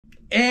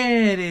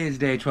It is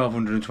day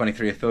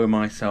 1223. I throw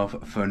myself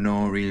for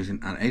no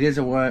reason, and it is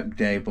a work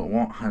day, but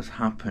what has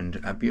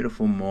happened? A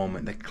beautiful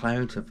moment. The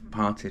clouds have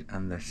parted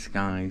and the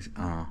skies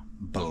are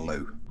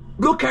blue.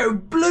 Look how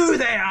blue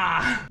they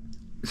are!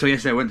 So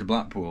yesterday I went to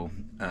Blackpool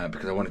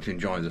because I wanted to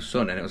enjoy the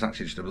sun, and it was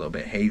actually just a little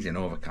bit hazy and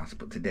overcast,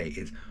 but today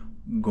is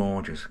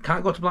gorgeous.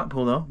 Can't go to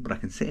Blackpool though, but I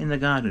can sit in the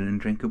garden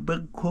and drink a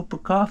big cup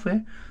of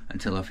coffee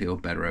until I feel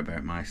better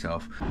about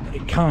myself.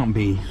 It can't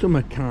be.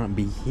 Summer can't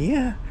be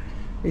here.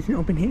 It's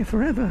not been here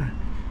forever.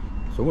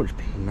 So much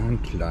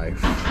plant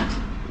life.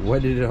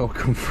 Where did it all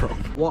come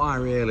from? What I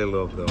really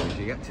love though is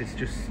you get to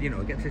just, you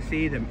know, get to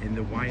see them in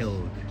the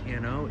wild. You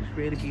know, it's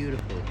really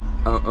beautiful.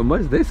 And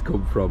where's this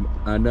come from?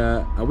 And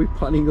are we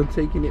planning on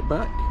taking it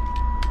back?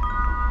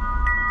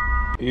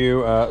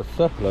 You are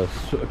surplus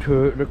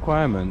to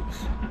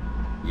requirements.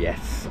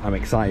 Yes, I'm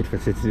excited for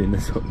sitting in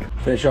the sun.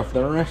 Finish off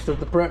the rest of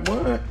the prep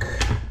work.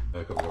 So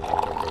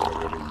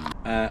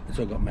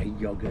I've got my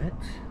yogurt.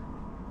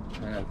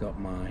 And I've got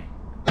my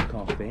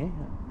coffee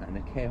and the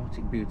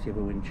chaotic beauty of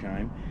a wind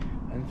chime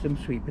and some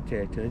sweet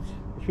potatoes.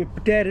 Sweet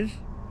potatoes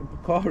and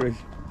pakoras.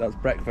 That's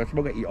breakfast. I'm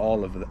not going to eat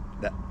all of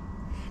that.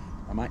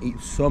 I might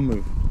eat some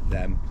of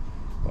them.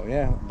 But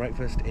yeah,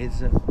 breakfast is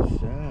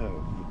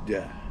served.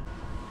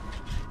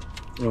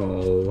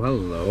 Oh,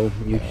 hello.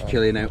 You're just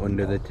chilling out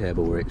under the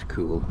table where it's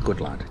cool.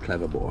 Good lad,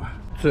 clever boy.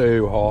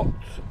 Too hot.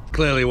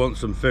 Clearly want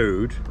some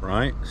food,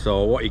 right?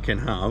 So what you can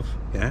have,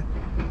 yeah,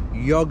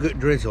 yogurt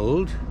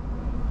drizzled,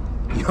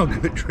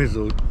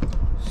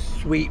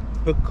 sweet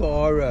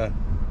pakora,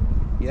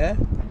 yeah?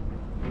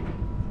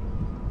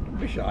 Don't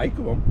be shy,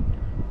 come on.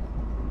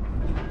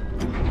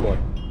 Go on.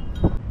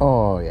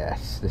 Oh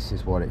yes, this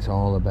is what it's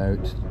all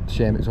about.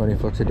 Shame it's only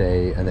for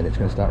today and then it's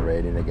going to start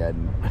raining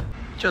again.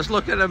 Just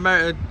look at the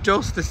amount of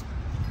dust this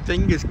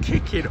thing is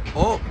kicking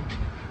up.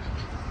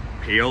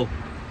 Peel,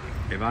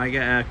 if I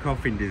get a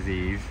coughing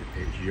disease,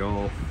 it's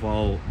your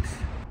fault.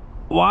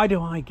 Why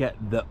do I get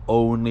the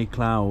only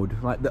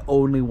cloud? Like the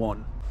only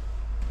one?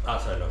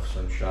 That's enough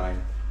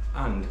sunshine.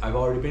 And I've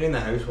already been in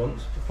the house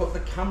once to put the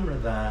camera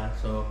there,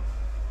 so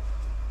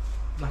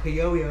like a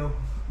yo-yo.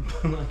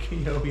 Like a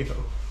yo-yo.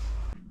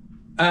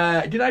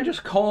 Did I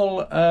just call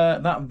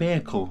that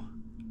vehicle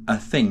a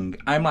thing?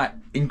 I'm like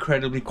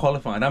incredibly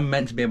qualified. I'm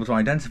meant to be able to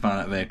identify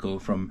that vehicle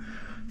from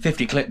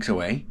 50 clicks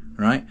away,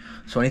 right?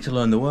 So I need to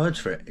learn the words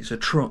for it. It's a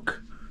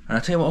truck. And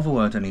I'll tell you what other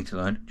words I need to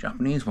learn.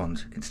 Japanese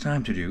ones. It's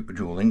time to do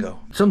Duolingo.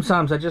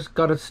 Sometimes I just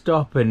gotta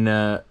stop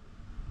and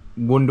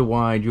wonder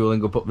why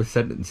Duolingo put the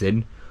sentence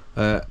in.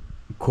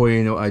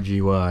 Koi no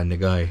aji wa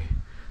nagai.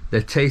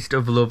 The taste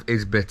of love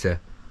is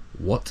bitter.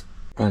 What?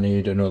 I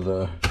need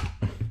another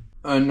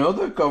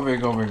coffee.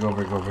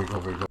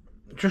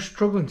 Just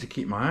struggling to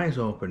keep my eyes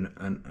open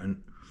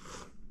and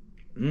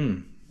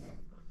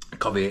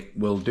coffee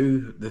will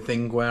do the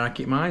thing where I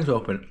keep my eyes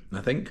open.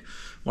 I think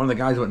one of the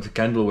guys I went to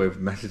Kendal with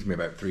messaged me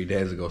about 3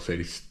 days ago, said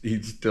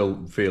he's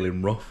still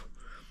feeling rough.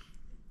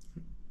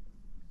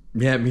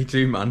 Yeah, me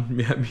too, man.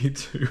 Yeah, me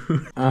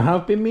too. I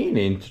have been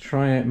meaning to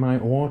try out my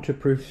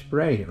waterproof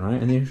spray,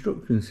 right? And the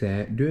instructions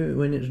say, do it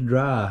when it's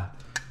dry.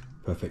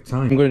 Perfect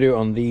time. I'm going to do it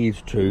on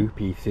these two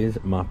pieces,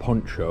 my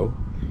poncho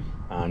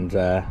and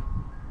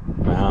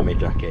my army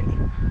jacket.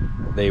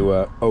 They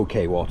were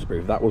okay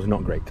waterproof. That was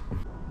not great.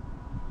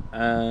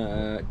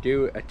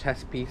 Do a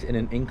test piece in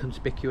an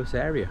inconspicuous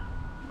area.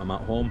 I'm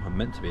at home. I'm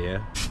meant to be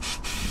here.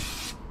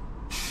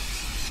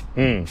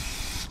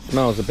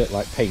 Smells a bit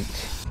like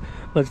paint.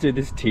 Let's do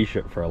this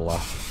t-shirt for a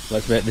laugh.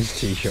 Let's make this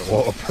t-shirt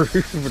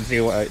waterproof and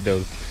see what it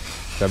does.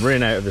 So I'm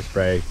running out of the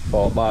spray,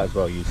 thought might as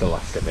well use the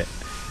last of it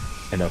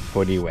in a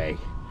funny way.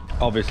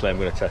 Obviously I'm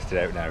going to test it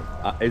out now.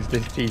 Is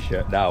this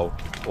t-shirt now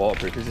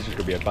waterproof? This is just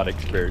going to be a bad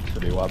experience for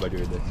me. Why am I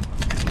doing this?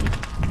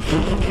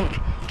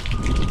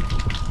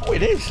 Oh,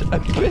 it is! A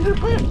bit.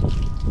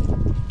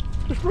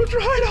 Just runs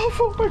right off.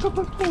 Oh my god,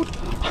 that's cold.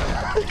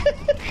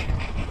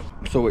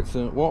 So it's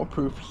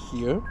waterproof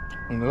here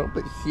and a little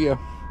bit here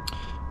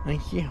and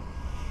here.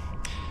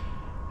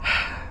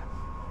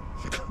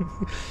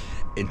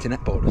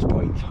 Internet bonus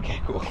points. Okay,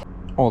 cool.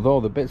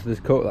 Although the bits of this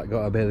coat that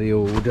got a bit of the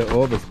old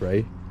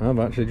overspray, I've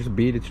actually just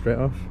beaded straight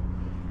off.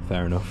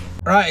 Fair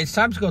enough. Right, it's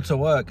time to go to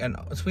work, and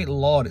sweet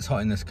lord, it's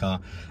hot in this car.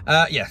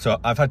 Yeah,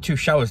 so I've had 2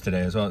 showers today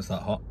as well. It's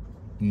that hot.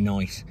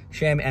 Nice.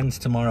 Shame it ends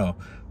tomorrow.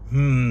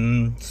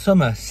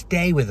 Summer,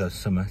 stay with us,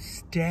 Summer,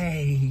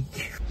 stay.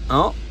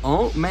 Oh,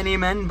 Many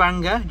Men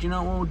banger. Do you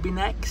know what would be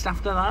next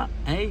after that?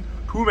 Hey,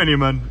 Too Many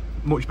Men.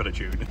 Much better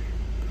tune.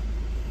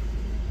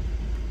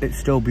 It's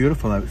still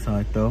beautiful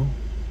outside though.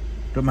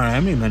 Don't matter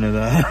how many men are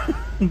there.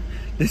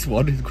 This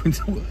one is going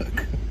to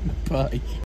work. Bye.